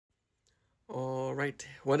All right,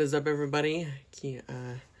 what is up, everybody?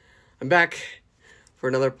 I'm back for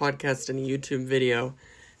another podcast and a YouTube video.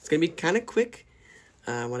 It's gonna be kind of quick.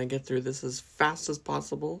 I want to get through this as fast as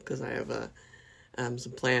possible because I have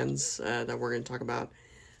some plans that we're gonna talk about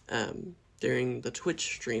during the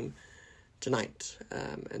Twitch stream tonight,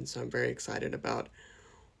 and so I'm very excited about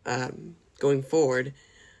going forward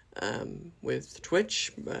with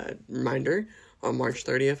Twitch. Reminder: on March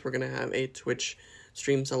 30th, we're gonna have a Twitch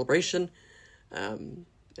stream celebration, and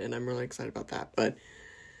I'm really excited about that. But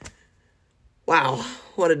wow,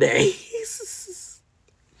 what a day.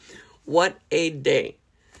 What a day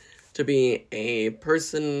to be a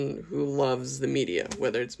person who loves the media,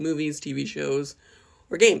 whether it's movies, TV shows,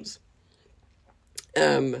 or games.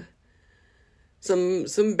 Some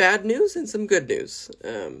bad news and some good news.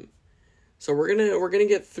 So we're gonna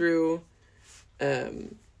get through the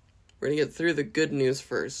good news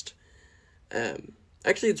first.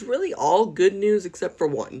 Actually, it's really all good news except for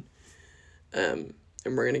one. And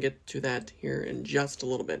we're going to get to that here in just a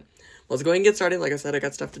little bit. Let's go ahead and get started. Like I said, I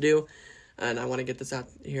got stuff to do, and I want to get this out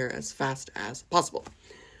here as fast as possible.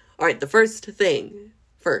 All right, the first thing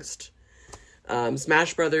first.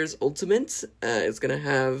 Smash Brothers Ultimate is going to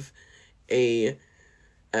have a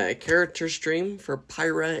character stream for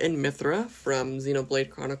Pyra and Mythra from Xenoblade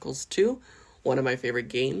Chronicles 2, one of my favorite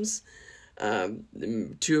games.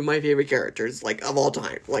 Two of my favorite characters, like, of all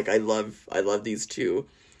time. Like, I love these two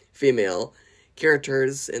female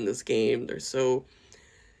characters in this game. They're so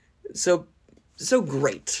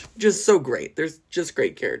great. Just so great. They're just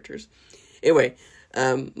great characters. Anyway,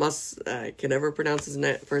 I can never pronounce his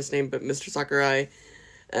first name, but Mr. Sakurai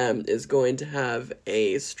is going to have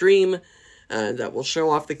a stream that will show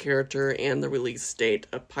off the character and the release date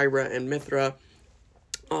of Pyra and Mythra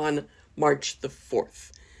on March the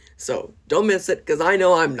 4th. So, don't miss it, because I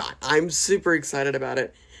know I'm not. I'm super excited about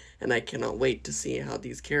it, and I cannot wait to see how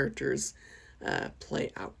these characters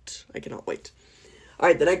play out. I cannot wait.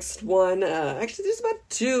 Alright, the next one, actually, there's about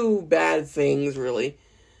two bad things, really.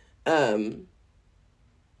 Oh,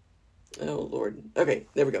 Lord. Okay,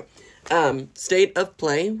 there we go. State of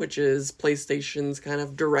Play, which is PlayStation's kind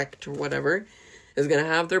of direct or whatever, is going to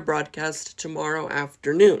have their broadcast tomorrow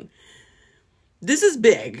afternoon. This is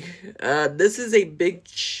big. This is a big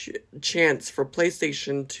chance for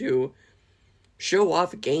PlayStation to show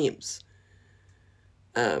off games.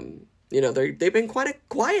 They've been quite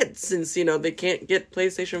quiet since, they can't get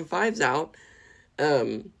PlayStation 5s out.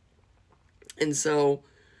 And so,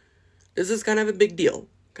 this is kind of a big deal.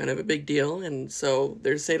 And so,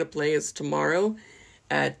 their State of Play is tomorrow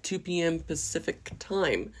at 2 p.m. Pacific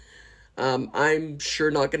time. I'm sure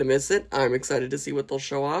not going to miss it. I'm excited to see what they'll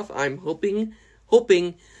show off. I'm hoping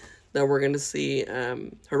that we're going to see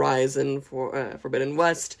Horizon Forbidden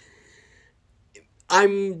West.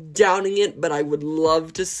 I'm doubting it, but I would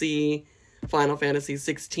love to see Final Fantasy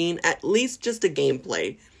 16, at least just a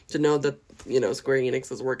gameplay, to know that, Square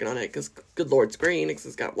Enix is working on it, because, good lord, Square Enix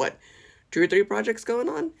has got, 2 or 3 projects going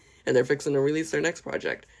on? And they're fixing to release their next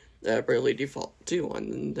project, Bravely Default 2 on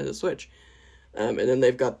Nintendo Switch. And then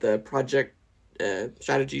they've got the Project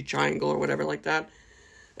Strategy Triangle or whatever like that.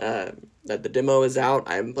 That the demo is out.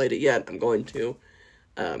 I haven't played it yet. I'm going to.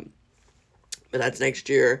 But that's next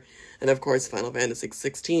year. And of course, Final Fantasy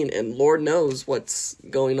 16. And Lord knows what's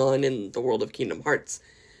going on in the world of Kingdom Hearts.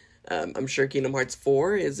 I'm sure Kingdom Hearts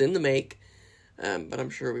 4 is in the make. But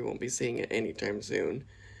I'm sure we won't be seeing it anytime soon.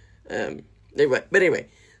 Anyway,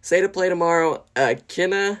 State of Play tomorrow.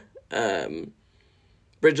 Kena,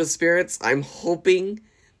 Bridge of Spirits. I'm hoping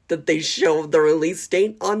that they show the release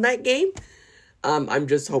date on that game. I'm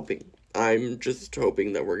just hoping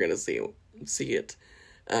that we're gonna see it.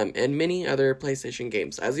 And many other PlayStation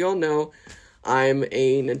games. As you all know, I'm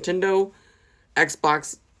a Nintendo,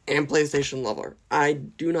 Xbox, and PlayStation lover. I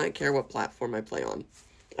do not care what platform I play on.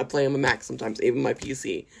 I play on my Mac sometimes, even my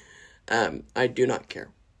PC. I do not care.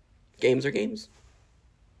 Games are games.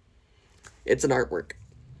 It's an artwork.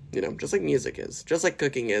 Just like music is, just like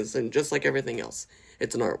cooking is, and just like everything else.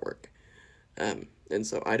 It's an artwork. And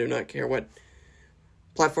so I do not care what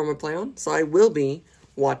platform I play on, so I will be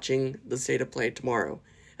watching the State of Play tomorrow,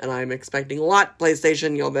 and I'm expecting a lot.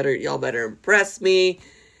 PlayStation, y'all better impress me.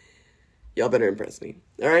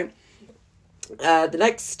 All right. The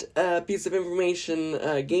next piece of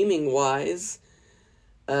information, gaming wise,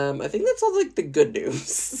 I think that's all the good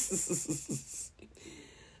news.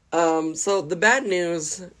 So the bad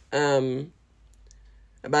news,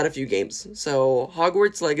 about a few games. So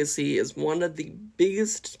Hogwarts Legacy is one of the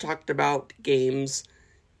biggest talked about games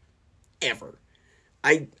ever.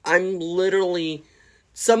 I'm literally,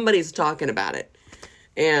 somebody's talking about it.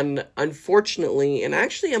 And unfortunately, and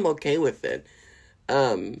actually I'm okay with it,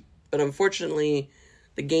 But unfortunately,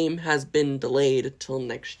 the game has been delayed till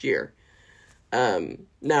next year.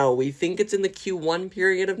 Now, we think it's in the Q1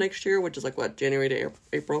 period of next year, which is like, what, January to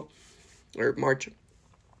April? Or March.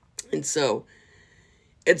 And so,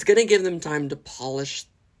 it's going to give them time to polish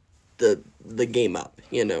the game up,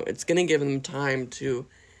 you know. It's going to give them time to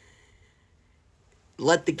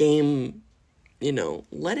let the game, you know,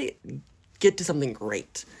 let it get to something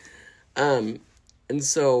great. And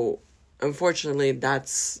so, unfortunately,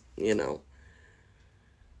 that's, you know,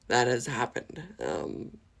 that has happened.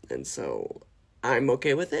 And so, I'm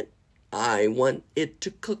okay with it. I want it to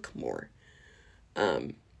cook more.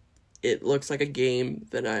 It looks like a game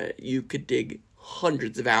that you could dig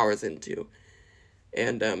hundreds of hours into.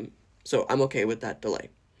 And, so I'm okay with that delay.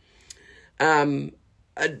 Kind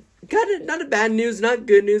of not a bad news, not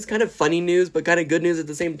good news, kind of funny news, but kind of good news at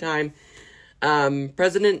the same time.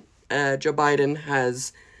 President Joe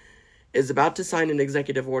Biden is about to sign an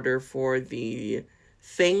executive order for the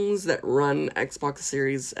things that run Xbox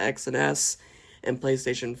Series X and S and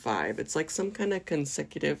PlayStation 5. It's like some kind of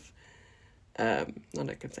consecutive, not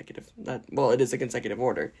a consecutive, it is a consecutive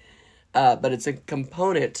order, but it's a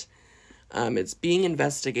component. It's being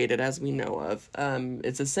investigated, as we know of.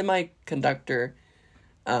 It's a semiconductor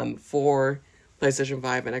for PlayStation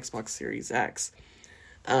 5 and Xbox Series X.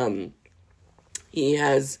 He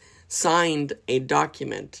has signed a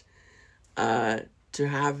document to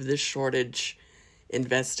have this shortage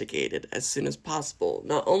investigated as soon as possible.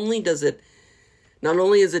 Not only is it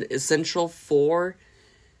essential for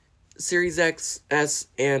Series X, S,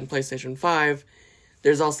 and PlayStation 5,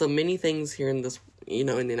 there's also many things here in this, you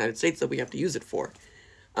know, in the United States that we have to use it for.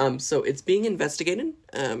 So it's being investigated,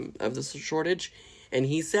 of this shortage, and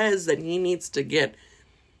he says that he needs to get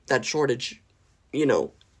that shortage, you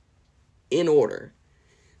know, in order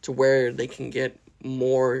to where they can get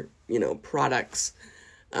more, you know, products,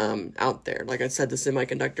 out there. Like I said, the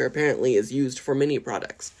semiconductor apparently is used for many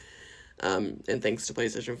products. And thanks to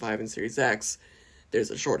PlayStation 5 and Series X, there's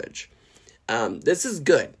a shortage. This is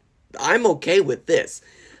good. I'm okay with this.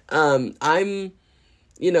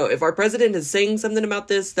 You know, if our president is saying something about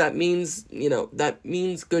this, that means, you know, that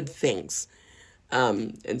means good things.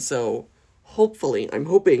 And so, hopefully, I'm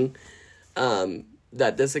hoping,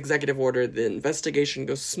 that this executive order, the investigation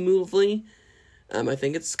goes smoothly. I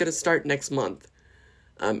think it's going to start next month.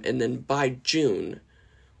 And then by June,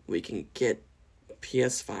 we can get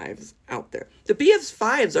PS5s out there. The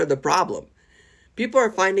PS5s are the problem. People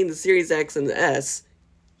are finding the Series X and the S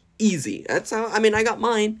easy. That's how, I mean, I got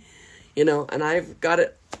mine, you know, and I've got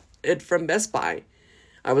it from Best Buy.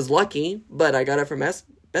 I was lucky, but I got it from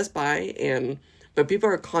Best Buy, but people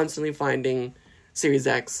are constantly finding Series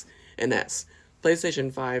X and S.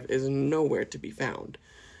 PlayStation 5 is nowhere to be found.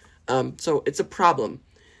 So it's a problem.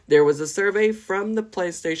 There was a survey from the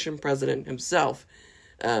PlayStation president himself,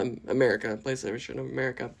 PlayStation of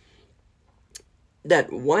America,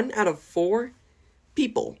 that 1 out of 4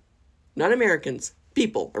 people, not Americans,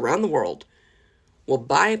 people around the world, will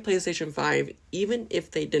buy a PlayStation 5 even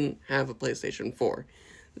if they didn't have a PlayStation 4.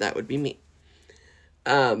 That would be me.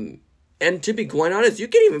 And to be quite honest, you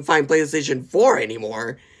can't even find PlayStation 4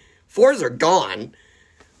 anymore. 4s are gone.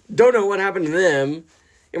 Don't know what happened to them.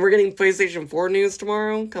 And we're getting PlayStation 4 news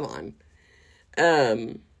tomorrow? Come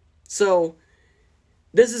on. So,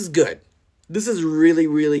 this is good. This is really,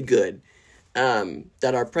 really good.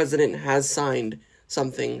 That our president has signed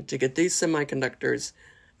something to get these semiconductors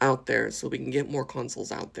out there so we can get more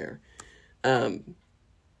consoles out there. I'm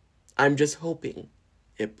just hoping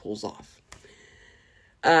it pulls off.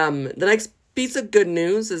 The next piece of good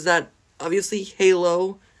news is that, obviously,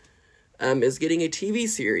 Halo is getting a TV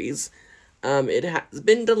series. It has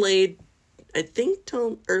been delayed, I think,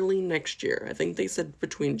 till early next year. I think they said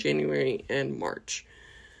between January and March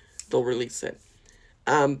they'll release it.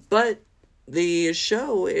 But the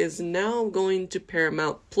show is now going to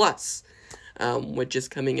Paramount Plus, which is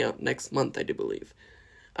coming out next month, I do believe.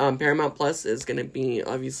 Paramount Plus is going to be,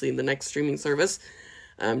 obviously, the next streaming service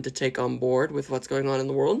to take on board with what's going on in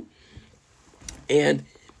the world. And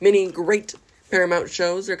many great Paramount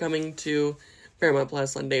shows are coming to Paramount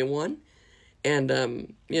Plus on day one.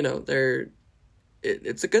 And, you know,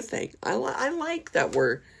 it's a good thing. I like that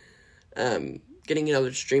we're getting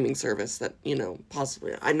another streaming service that, you know,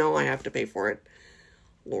 possibly, I know I have to pay for it,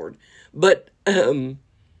 Lord. But I'm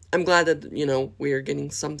glad that, you know, we are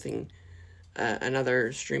getting something,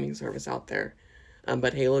 another streaming service out there.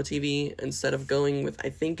 But Halo TV, instead of going with, I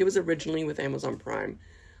think it was originally with Amazon Prime.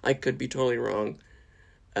 I could be totally wrong.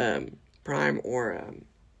 Prime or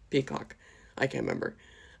Peacock. I can't remember.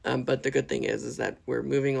 But the good thing is that we're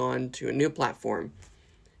moving on to a new platform.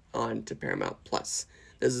 on to Paramount Plus.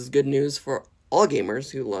 This is good news for all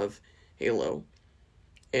gamers who love Halo.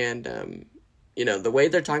 And, the way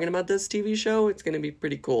they're talking about this TV show, it's going to be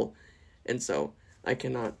pretty cool. And so I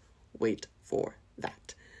cannot wait for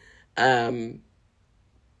that.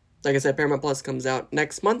 Like I said, Paramount Plus comes out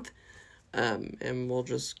next month. And we'll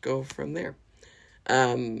just go from there.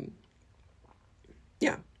 Yeah.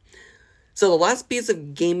 So the last piece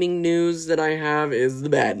of gaming news that I have is the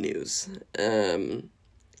bad news.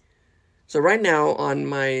 So right now on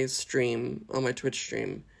my stream, on my Twitch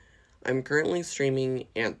stream, I'm currently streaming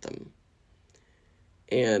Anthem.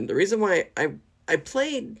 And the reason why I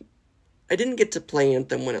didn't get to play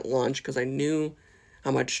Anthem when it launched because I knew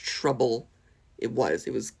how much trouble it was.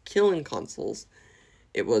 It was killing consoles.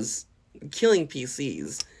 It was killing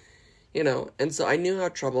PCs, and so I knew how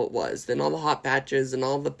trouble it was. Then all the hot patches and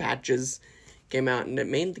all the patches came out, and it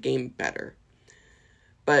made the game better.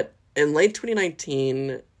 But in late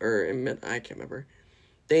 2019, or I can't remember,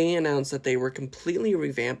 they announced that they were completely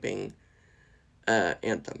revamping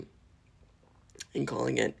Anthem and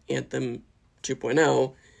calling it Anthem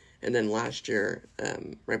 2.0, and then last year,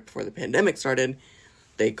 right before the pandemic started,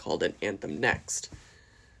 they called it Anthem Next.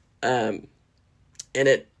 And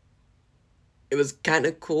it was kind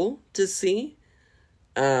of cool to see.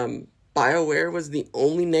 BioWare was the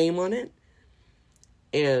only name on it.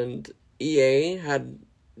 And EA had...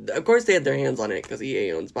 Of course they had their hands on it because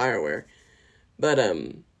EA owns BioWare. But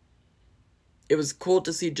it was cool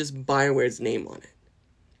to see just BioWare's name on it.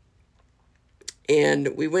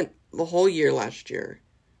 And we went the whole year last year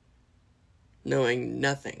knowing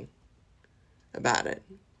nothing about it.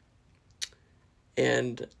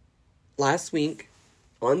 And last week,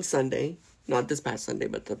 on Sunday... Not this past Sunday,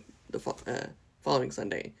 but the following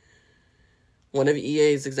Sunday, one of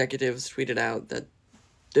EA's executives tweeted out that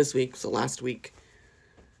this week, so last week,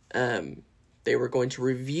 they were going to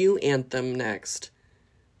review Anthem next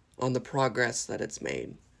on the progress that it's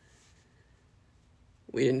made.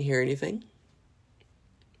 We didn't hear anything.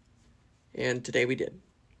 And today we did.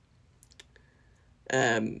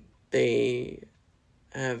 They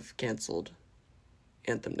have canceled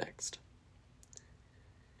Anthem Next.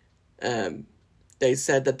 They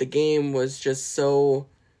said that the game was just so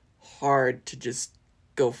hard to just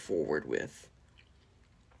go forward with.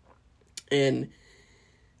 And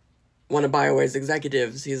one of BioWare's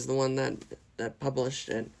executives, he's the one that published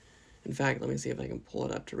it. In fact, let me see if I can pull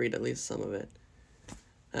it up to read at least some of it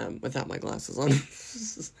without my glasses on.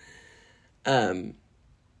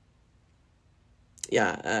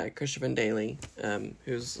 Christopher Daly,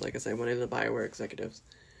 who's, like I said, one of the BioWare executives,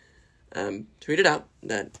 tweeted out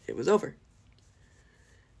that it was over.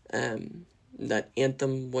 That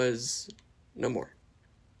Anthem was no more.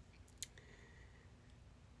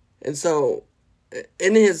 And so,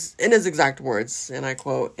 in his exact words, and I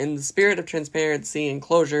quote, "In the spirit of transparency and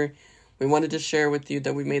closure, we wanted to share with you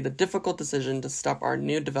that we made the difficult decision to stop our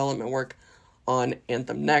new development work on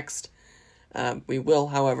Anthem Next. We will,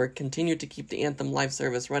 however, continue to keep the Anthem live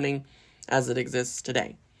service running as it exists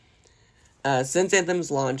today. Since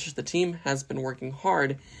Anthem's launch, the team has been working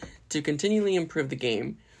hard to continually improve the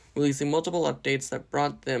game, releasing multiple updates that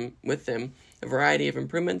brought them with them a variety of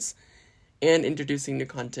improvements and introducing new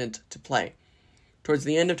content to play. Towards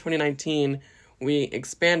the end of 2019, we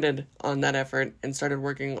expanded on that effort and started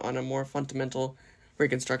working on a more fundamental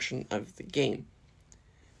reconstruction of the game.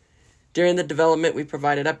 During the development, we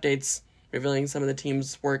provided updates, revealing some of the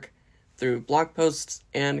team's work through blog posts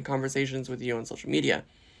and conversations with you on social media.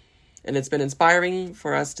 And it's been inspiring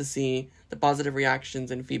for us to see the positive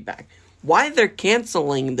reactions and feedback. Why they're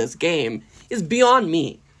canceling this game is beyond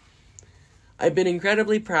me. I've been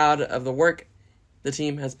incredibly proud of the work the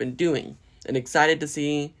team has been doing and excited to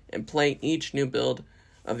see and play each new build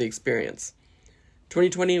of the experience.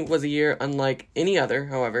 2020 was a year unlike any other,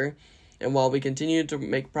 however, and while we continue to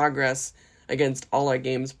make progress against all our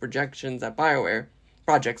games projects at BioWare,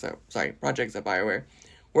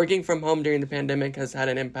 working from home during the pandemic has had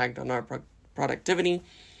an impact on our productivity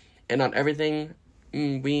and on everything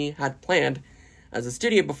we had planned as a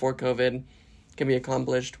studio before COVID can be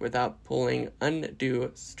accomplished without pulling undue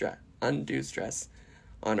stress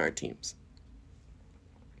on our teams."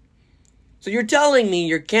 So you're telling me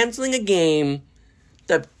you're canceling a game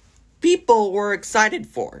that people were excited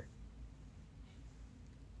for?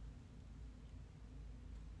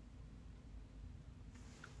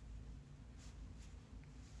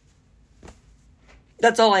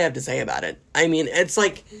 That's all I have to say about it. I mean, it's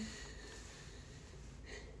like...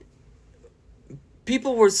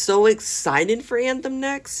 people were so excited for Anthem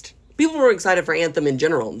Next. People were excited for Anthem in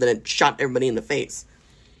general, that it shot everybody in the face.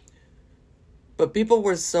 But people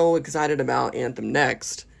were so excited about Anthem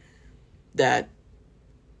Next that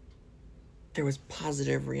there was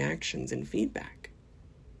positive reactions and feedback.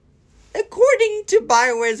 According to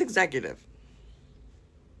BioWare's executive.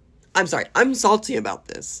 I'm sorry, I'm salty about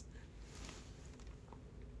this.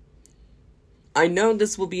 I know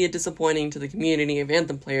this will be disappointing to the community of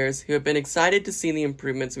Anthem players who have been excited to see the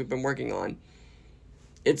improvements we've been working on.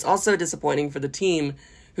 It's also disappointing for the team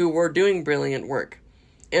who were doing brilliant work.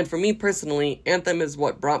 And for me personally, Anthem is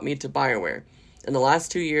what brought me to BioWare, and the last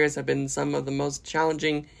 2 years have been some of the most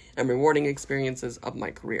challenging and rewarding experiences of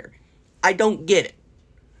my career. I don't get it.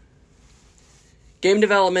 Game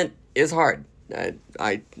development is hard.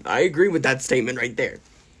 I agree with that statement right there.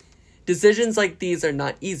 Decisions like these are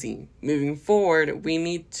not easy. Moving forward, we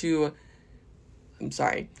need to,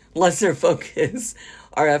 lesser focus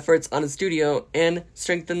our efforts on a studio and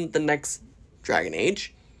strengthen the next Dragon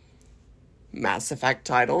Age, Mass Effect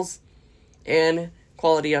titles, and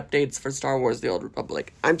quality updates for Star Wars The Old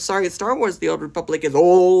Republic. I'm sorry, Star Wars The Old Republic is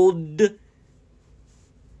old.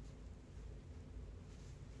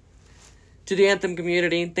 To the Anthem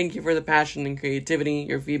community, thank you for the passion and creativity.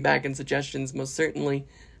 Your feedback and suggestions most certainly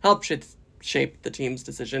help shape the team's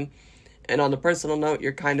decision. And on a personal note,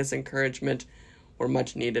 your kindness and encouragement were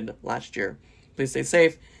much needed last year. Please stay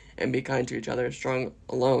safe and be kind to each other. Strong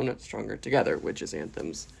alone, stronger together, which is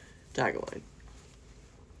Anthem's tagline.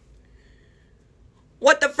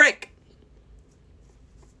 What the frick?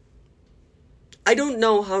 I don't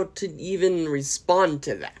know how to even respond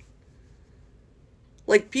to that.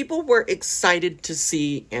 Like, people were excited to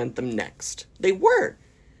see Anthem next. They were.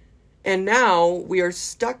 And now we are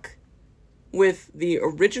stuck with the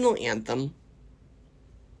original Anthem.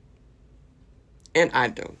 And I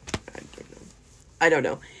don't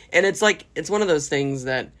know. And it's like, it's one of those things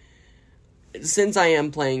that, since I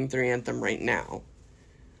am playing through Anthem right now,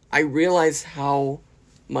 I realize how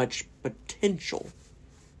much potential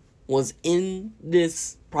was in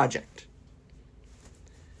this project.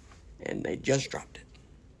 And they just dropped it.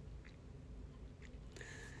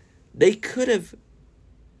 They could have,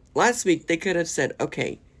 last week, they could have said,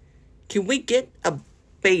 okay, can we get a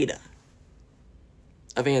beta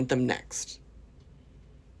of Anthem next?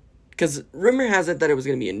 Because rumor has it that it was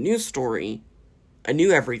going to be a new story, a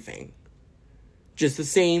new everything. Just the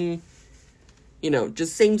same,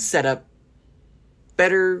 just same setup.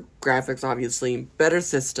 Better graphics, obviously. Better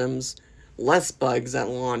systems. Less bugs at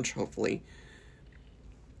launch, hopefully.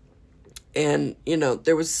 And,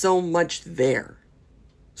 there was so much there.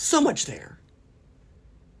 So much there.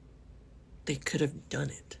 They could have done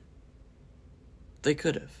it. They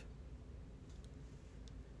could have.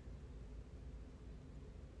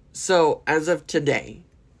 So, as of today,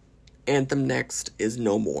 Anthem Next is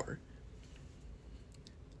no more.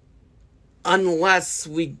 Unless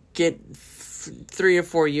we get 3 or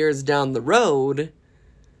 4 years down the road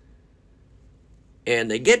and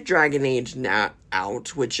they get Dragon Age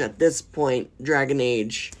out, which at this point, Dragon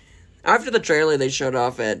Age, after the trailer they showed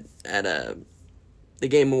off at the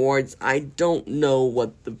Game Awards, I don't know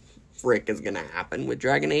what the frick is gonna happen with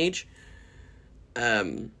Dragon Age.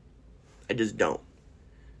 I just don't.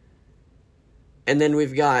 And then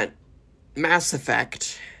we've got Mass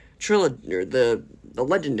Effect Trilogy, or the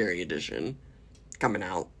Legendary Edition, coming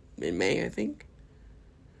out in May, I think.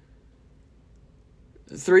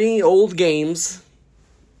 3 old games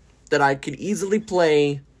that I could easily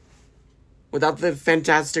play without the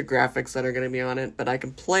fantastic graphics that are going to be on it, but I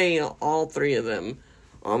can play all 3 of them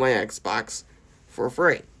on my Xbox for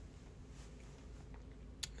free.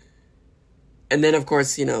 And then, of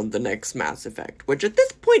course, the next Mass Effect, which at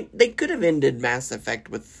this point, they could have ended Mass Effect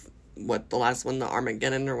with, the last one, the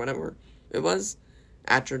Armageddon or whatever it was?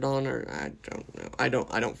 Atrodon, or I don't know.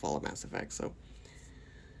 I don't follow Mass Effect, so.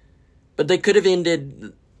 But they could have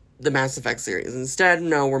ended the Mass Effect series. Instead,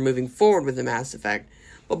 no, we're moving forward with the Mass Effect.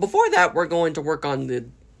 But before that, we're going to work on the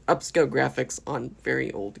upscale graphics on very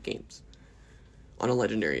old games. On a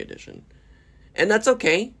Legendary Edition. And that's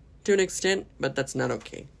okay, to an extent, but that's not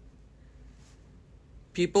okay.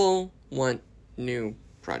 People want new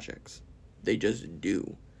projects. They just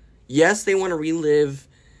do. Yes, they want to relive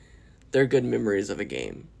their good memories of a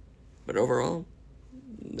game. But overall,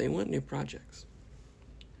 they want new projects.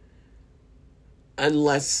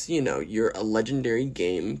 Unless, you're a legendary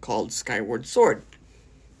game called Skyward Sword.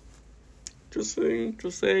 Just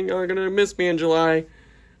saying, y'all are gonna miss me in July.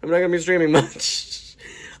 I'm not gonna be streaming much.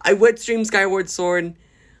 I would stream Skyward Sword.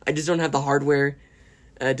 I just don't have the hardware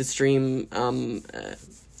to stream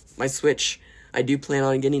my Switch. I do plan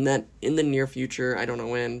on getting that in the near future. I don't know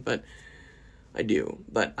when, but I do.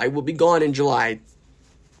 But I will be gone in July.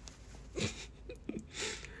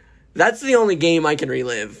 That's the only game I can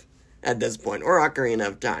relive. at this point, or Ocarina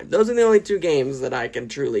of Time. Those are the only two games that I can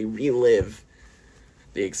truly relive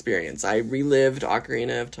the experience. I relived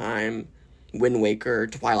Ocarina of Time, Wind Waker,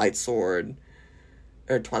 Twilight Sword,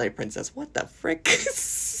 or Twilight Princess. What the frick?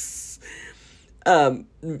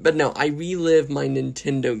 But no, I relive my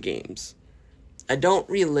Nintendo games. I don't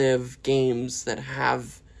relive games that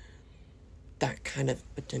have that kind of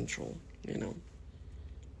potential, you know.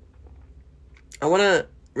 I want to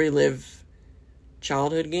relive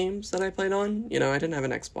childhood games that I played on. You know, I didn't have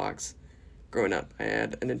an Xbox growing up. I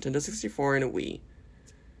had a Nintendo 64 and a Wii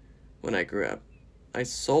when I grew up. I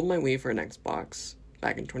sold my Wii for an Xbox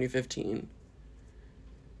back in 2015.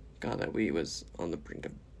 God, that Wii was on the brink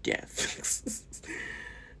of death.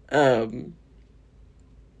 And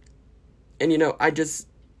you know, I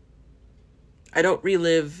don't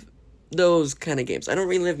relive those kind of games. I don't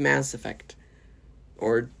relive Mass Effect.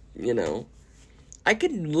 Or, you know, I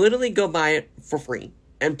could literally go buy it for free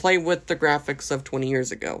and play with the graphics of 20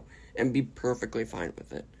 years ago and be perfectly fine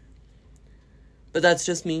with it. But that's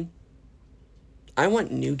just me. I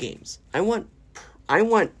want new games. I want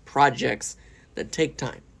projects that take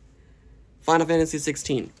time. Final Fantasy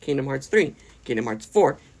 16, Kingdom Hearts 3, Kingdom Hearts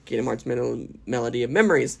 4, Kingdom Hearts Melody of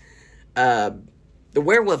Memories, the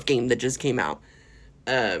Werewolf game that just came out,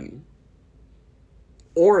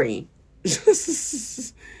 Ori,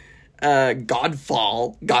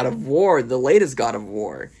 Godfall, God of War, the latest God of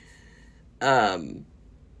War,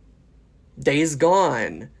 Days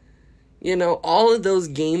Gone, you know, all of those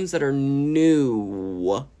games that are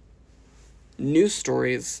new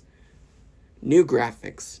stories, new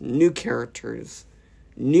graphics, new characters,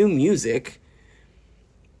 new music.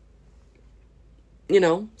 You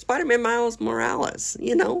know, Spider-Man Miles Morales,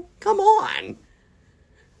 you know, come on.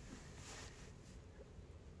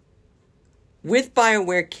 With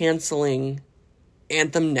BioWare canceling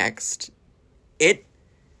Anthem Next, it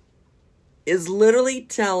is literally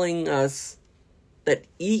telling us that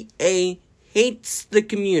EA hates the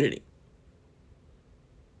community.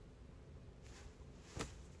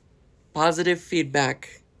 Positive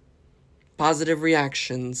feedback, positive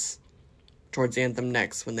reactions towards Anthem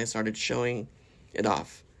Next when they started showing it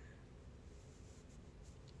off.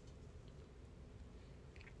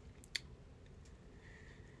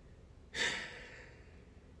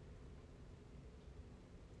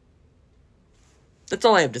 That's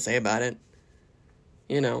all I have to say about it.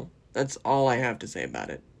 You know, that's all I have to say about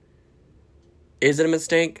it. Is it a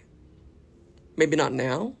mistake? Maybe not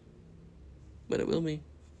now, but it will be.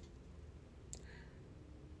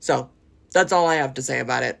 So, that's all I have to say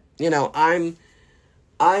about it. You know, I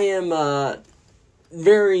am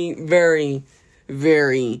very, very,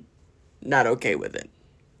 very not okay with it.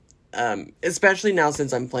 Especially now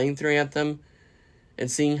since I'm playing through Anthem and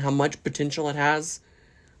seeing how much potential it has,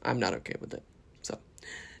 I'm not okay with it. So,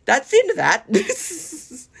 that's the end of that.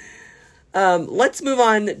 Let's move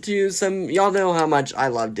on to some, y'all know how much I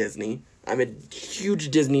love Disney. I'm a huge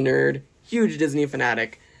Disney nerd, huge Disney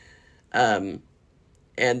fanatic.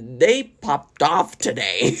 And they popped off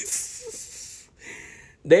today.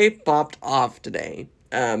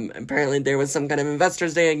 Apparently there was some kind of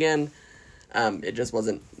Investors Day again. It just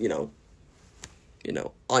wasn't, you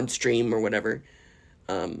know, on stream or whatever.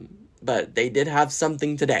 But they did have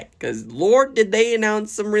something today, because Lord, did they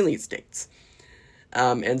announce some release dates.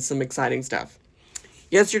 And some exciting stuff.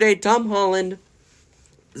 Yesterday, Tom Holland,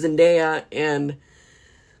 Zendaya, and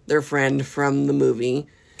their friend from the movie,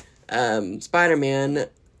 Spider-Man,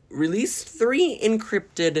 released 3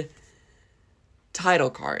 encrypted title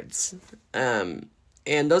cards. And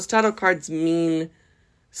those title cards mean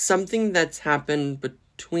something that's happened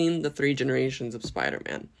between the 3 generations of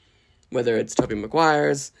Spider-Man. Whether it's Tobey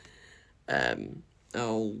Maguire's,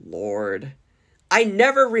 oh Lord, I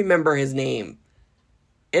never remember his name.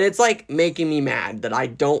 And it's like making me mad that I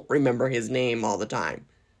don't remember his name all the time.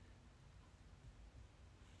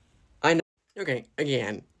 I know. Okay,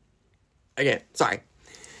 again, sorry.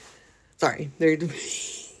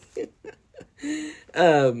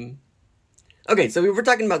 Okay, so we were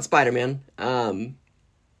talking about Spider-Man. Andrew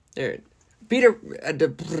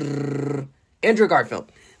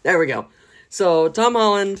Garfield. There we go. So, Tom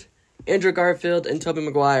Holland, Andrew Garfield, and Tobey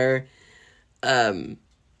Maguire,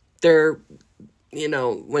 they're, you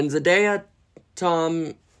know, when Zendaya,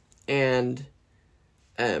 Tom, and,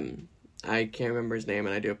 I can't remember his name,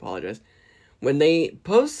 and I do apologize. When they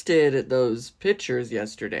posted those pictures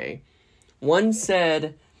yesterday, one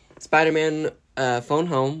said Spider-Man phone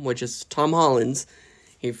home, which is Tom Holland's.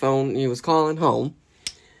 He was calling home.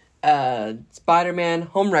 Spider-Man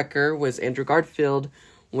Homewrecker was Andrew Garfield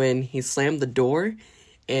when he slammed the door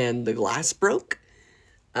and the glass broke.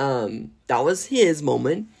 That was his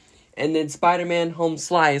moment. And then Spider-Man Home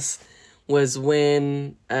Slice was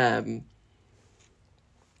when Tobey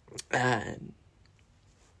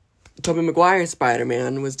Maguire's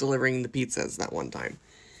Spider-Man was delivering the pizzas that one time.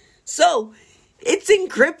 So, it's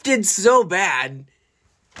encrypted so bad.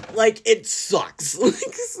 Like, it sucks.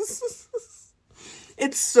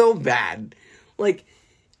 It's so bad. Like,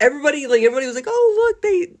 everybody was like, oh,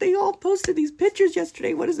 look, they all posted these pictures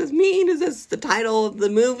yesterday. What does this mean? Is this the title of the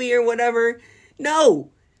movie or whatever? No.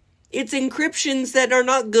 It's encryptions that are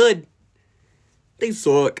not good. They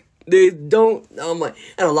suck. They don't, oh my,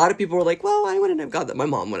 and a lot of people were like, well, I wouldn't have got that. My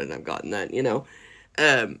mom wouldn't have gotten that, you know.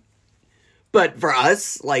 But for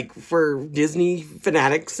us, like, for Disney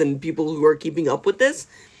fanatics and people who are keeping up with this,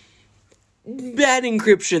 bad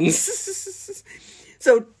encryptions.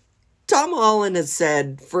 So, Tom Holland has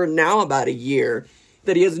said for now about a year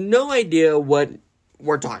that he has no idea what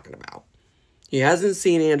we're talking about. He hasn't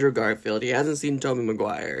seen Andrew Garfield. He hasn't seen Tobey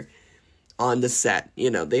Maguire on the set. You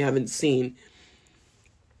know, they haven't seen.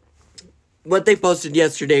 What they posted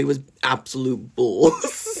yesterday was absolute bull.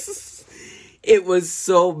 It was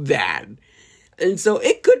so bad. And so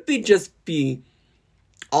it could be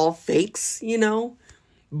all fakes, you know?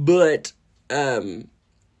 But, there's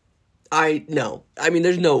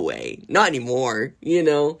no way. Not anymore, you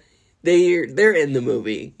know? They're in the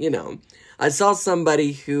movie, you know? I saw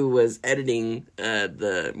somebody who was editing,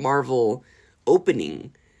 the Marvel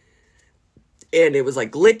opening, and it was,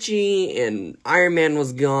 like, glitchy, and Iron Man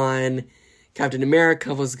was gone, Captain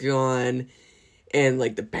America was gone, and,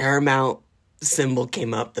 like, the Paramount symbol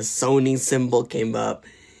came up, the Sony symbol came up,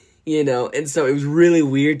 you know, and so it was really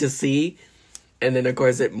weird to see, and then, of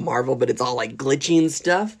course, at Marvel, but it's all, like, glitchy and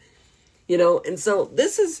stuff, you know, and so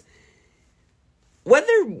this is,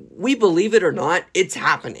 whether we believe it or not, it's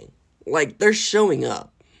happening. Like, they're showing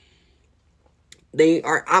up. They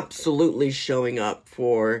are absolutely showing up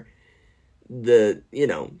for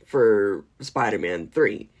for Spider-Man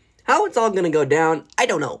 3. How it's all gonna go down, I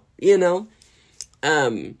don't know, you know?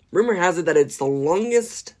 Rumor has it that it's the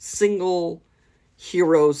longest single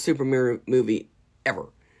hero superhero movie ever.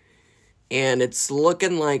 And it's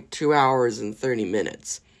looking like 2 hours and 30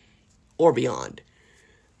 minutes. Or beyond.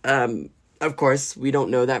 Of course, we don't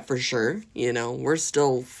know that for sure, you know? We're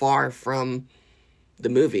still far from the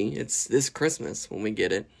movie. It's this Christmas when we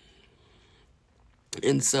get it.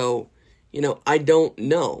 And so, you know, I don't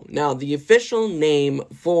know. Now, the official name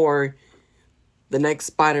for the next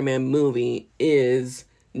Spider-Man movie is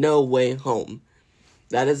No Way Home.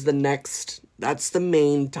 That's the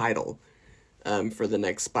main title, for the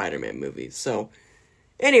next Spider-Man movie. So,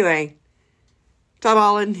 anyway, Tom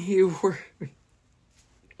Holland, you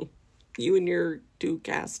and your two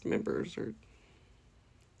cast members are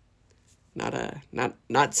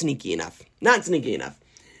not sneaky enough. Not sneaky enough.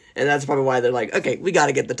 And that's probably why they're like, okay, we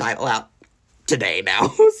gotta get the title out today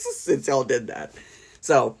now, since y'all did that.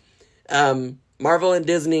 So, Marvel and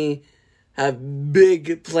Disney have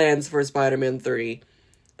big plans for Spider-Man 3.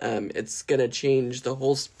 It's gonna change the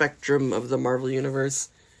whole spectrum of the Marvel Universe,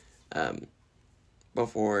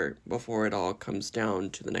 before it all comes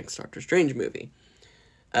down to the next Doctor Strange movie.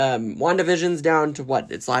 WandaVision's down to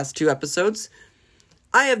its last 2 episodes.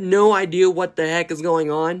 I have no idea what the heck is going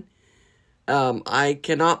on. I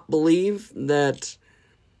cannot believe that,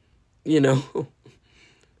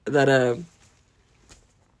 that,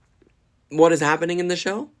 what is happening in the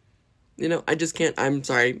show. I just can't, I'm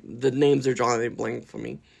sorry, the names are drawing a blank for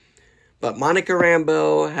me. But Monica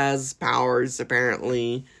Rambeau has powers,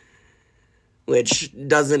 apparently, which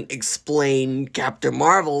doesn't explain Captain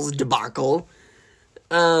Marvel's debacle.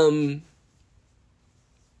 Yeah.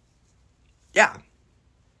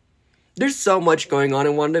 There's so much going on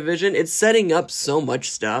in WandaVision. It's setting up so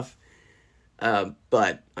much stuff.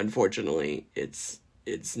 But unfortunately, it's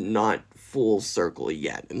not full circle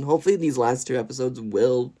yet. And hopefully these last 2 episodes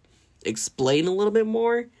will explain a little bit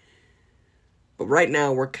more. But right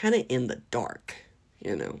now, we're kind of in the dark.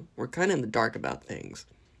 We're kind of in the dark about things.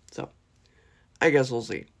 So, I guess we'll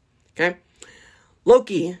see. Okay?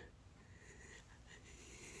 Loki.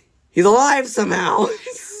 He's alive somehow.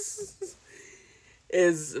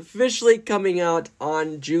 Is officially coming out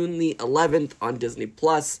on June the 11th on Disney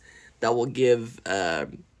Plus. That will give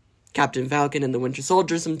Captain Falcon and the Winter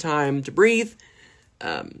Soldier some time to breathe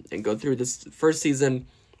and go through this first season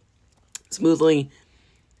smoothly.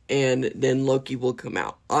 And then Loki will come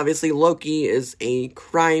out. Obviously, Loki is a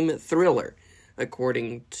crime thriller,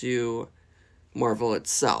 according to Marvel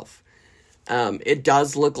itself. It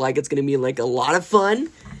does look like it's going to be like a lot of fun.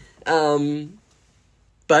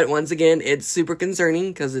 But once again, it's super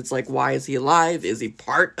concerning because it's like, why is he alive? Is he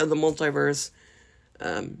part of the multiverse?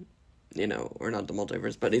 or not the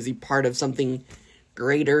multiverse, but is he part of something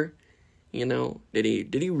greater? Did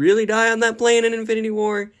he really die on that plane in Infinity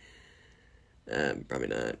War? Probably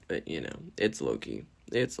not, but it's Loki.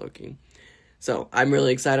 It's Loki. So I'm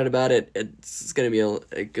really excited about it. It's gonna be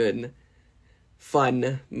a good,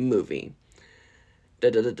 fun movie.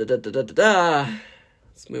 Let's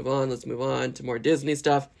move on to more Disney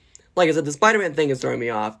stuff. Like I said, the Spider-Man thing is throwing me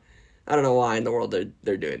off. I don't know why in the world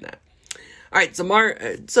they're doing that. All right,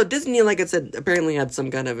 so Disney, like I said, apparently had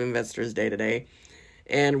some kind of Investors Day today,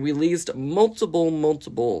 and released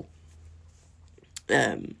multiple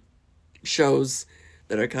shows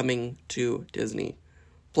that are coming to Disney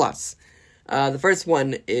Plus. The first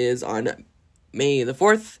one is on May the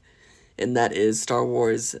 4th, and that is Star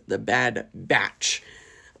Wars The Bad Batch.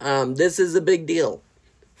 This is a big deal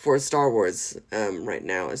for Star Wars right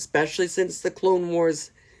now, especially since the Clone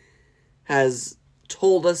Wars has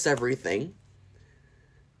told us everything.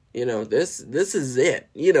 This is it.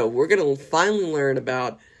 We're going to finally learn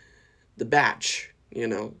about the Batch.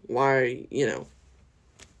 Why.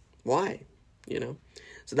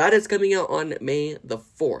 So that is coming out on May the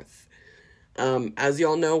 4th. As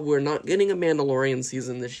y'all know, we're not getting a Mandalorian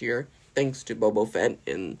season this year, thanks to Boba Fett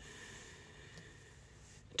and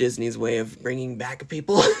Disney's way of bringing back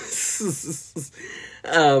people. So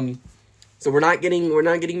we're not getting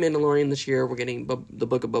Mandalorian this year. We're getting the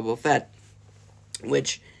Book of Boba Fett,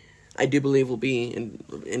 which I do believe will be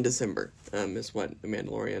in December. Is what the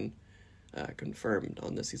Mandalorian confirmed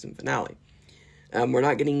on the season finale. We're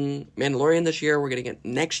not getting Mandalorian this year. We're getting it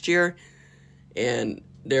next year, and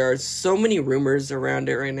there are so many rumors around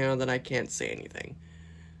it right now that I can't say anything,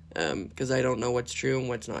 because I don't know what's true and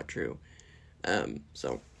what's not true.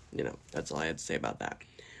 So, that's all I had to say about that.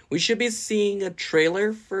 We should be seeing a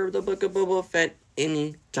trailer for the Book of Boba Fett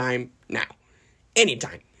anytime now.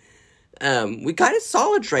 Anytime. We kind of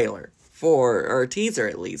saw a trailer or a teaser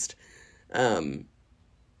at least, at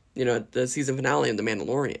the season finale of The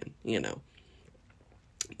Mandalorian,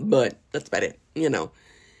 But that's about it,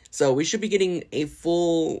 So we should be getting a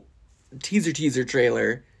full teaser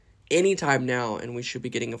trailer anytime now, and we should be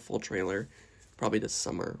getting a full trailer probably this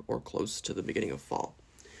summer or close to the beginning of fall.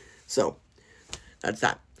 So, that's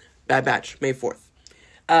that. Bad Batch, May 4th.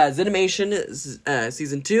 Zenimation,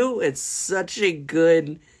 Season 2, it's such a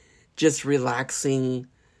good, just relaxing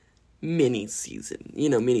mini-season,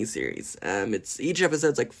 mini-series. Each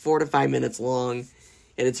episode's like 4 to 5 minutes long,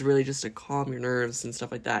 and it's really just to calm your nerves and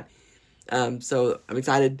stuff like that. So I'm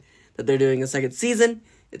excited that they're doing a second season.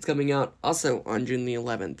 It's coming out also on June the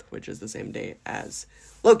 11th, which is the same day as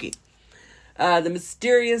Loki. The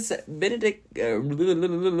Mysterious Benedict...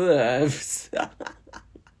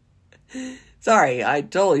 Sorry, I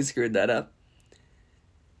totally screwed that up.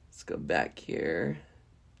 Let's go back here.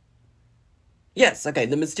 Yes, okay,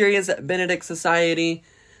 The Mysterious Benedict Society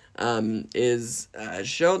is a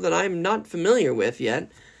show that I'm not familiar with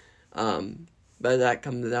yet. But that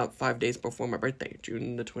comes out 5 days before my birthday,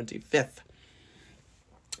 June the 25th.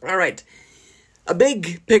 Alright. A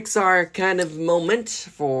big Pixar kind of moment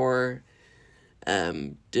for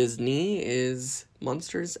Disney is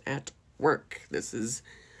Monsters at Work. This is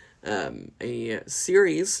a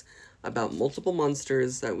series about multiple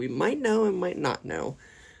monsters that we might know and might not know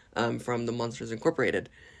from the Monsters Incorporated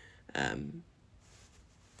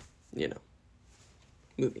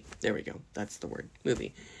movie. There we go. That's the word.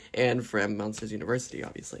 Movie. And from Monsters University,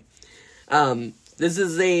 obviously. This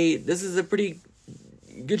is a pretty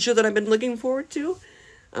good show that I've been looking forward to.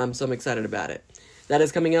 So I'm excited about it. That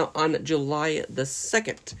is coming out on July the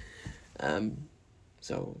 2nd.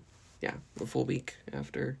 So, yeah, a full week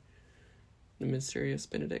after the Mysterious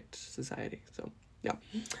Benedict Society. So, yeah.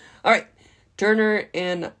 Alright. Turner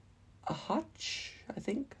and Hotch, I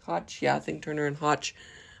think. Hotch. Yeah, I think Turner and Hotch.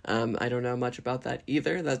 I don't know much about that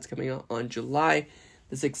either. That's coming out on July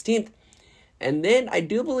the 16th. And then I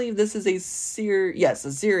do believe this is a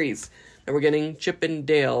series that we're getting, Chip and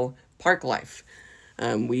Dale Park Life.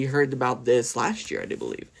 We heard about this last year, I do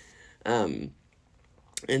believe. And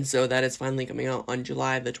so that is finally coming out on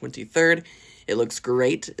July the 23rd. It looks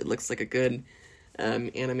great. It looks like a good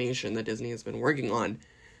animation that Disney has been working on.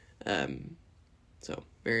 So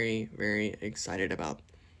very, very excited about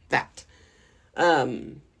that.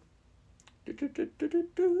 Is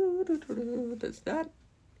that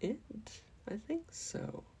it? I think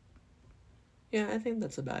so. Yeah, I think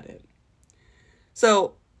that's about it.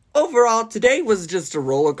 So, overall, today was just a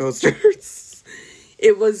roller coaster.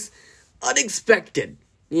 It was unexpected,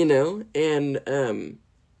 and,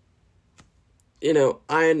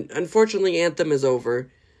 unfortunately, Anthem is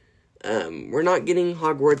over. We're not getting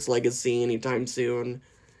Hogwarts Legacy anytime soon,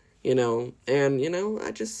 and,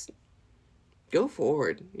 go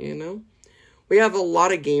forward, you know? We have a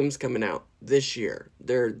lot of games coming out this year.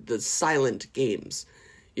 They're the silent games.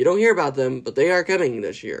 You don't hear about them, but they are coming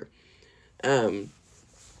this year. And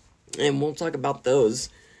we'll talk about those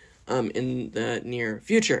in the near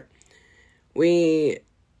future. We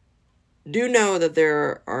do know that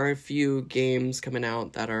there are a few games coming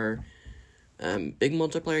out that are big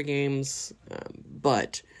multiplayer games,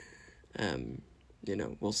 but,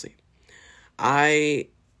 we'll see.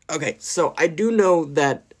 So I do know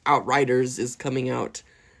that Outriders is coming out.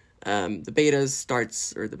 The beta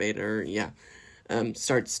starts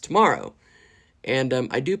tomorrow. And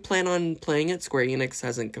I do plan on playing it. Square Enix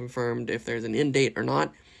hasn't confirmed if there's an end date or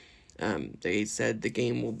not. They said the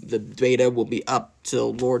beta will be up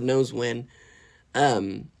till Lord knows when.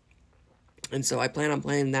 And so I plan on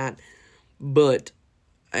playing that, but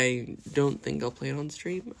I don't think I'll play it on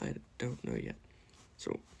stream. I don't know yet.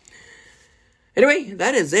 So, anyway,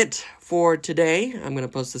 that is it for today. I'm going to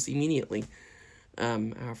post this immediately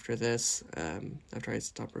after this, after I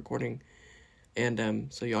stop recording.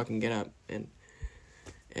 And so y'all can get up and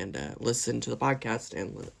listen to the podcast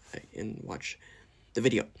and watch the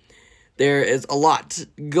video. There is a lot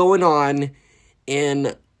going on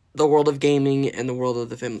in the world of gaming and the world of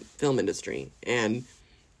the film industry. And,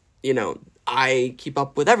 I keep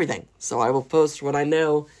up with everything. So I will post what I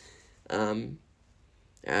know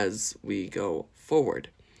as we go forward.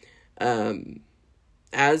 As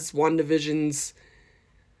WandaVision's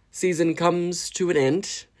season comes to an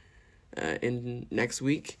end in next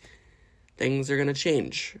week, things are going to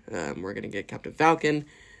change. We're going to get Captain Falcon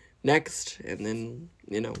next, and then,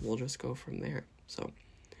 we'll just go from there. So,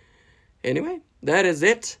 anyway, that is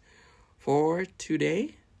it for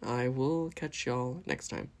today. I will catch y'all next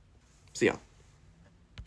time. See y'all.